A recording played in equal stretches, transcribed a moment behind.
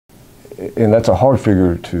and that's a hard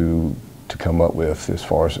figure to come up with as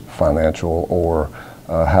far as financial or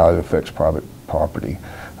how it affects private property.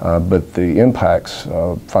 But the impacts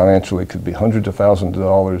financially could be hundreds of thousands of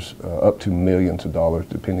dollars up to millions of dollars,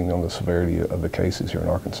 depending on the severity of the cases here in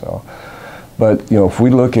Arkansas. But if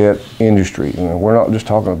we look at industry, we're not just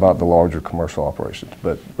talking about the larger commercial operations,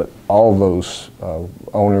 but all those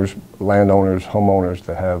owners, landowners, homeowners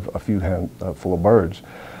that have a few handful of birds.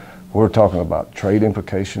 We're talking about trade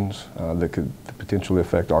implications that could potentially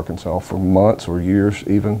affect Arkansas for months or years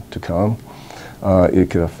even to come.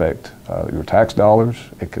 It could affect your tax dollars.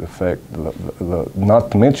 It could affect,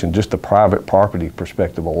 not to mention just the private property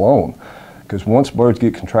perspective alone. Because once birds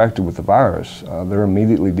get contracted with the virus, they're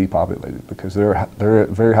immediately depopulated because they're at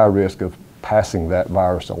very high risk of passing that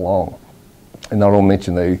virus along. And not only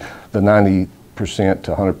mention the 90%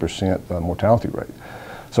 to 100% mortality rate.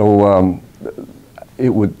 So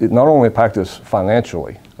it not only impact us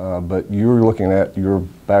financially, but you're looking at your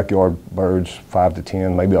backyard birds, 5 to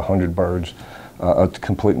 10, maybe 100 birds, a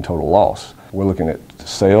complete and total loss. We're looking at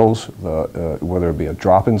sales, whether it be a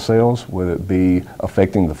drop in sales, whether it be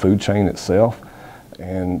affecting the food chain itself.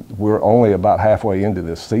 And we're only about halfway into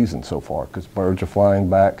this season so far because birds are flying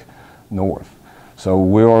back north. So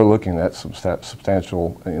we are looking at some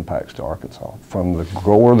substantial impacts to Arkansas, from the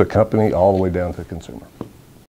grower, the company, all the way down to the consumer.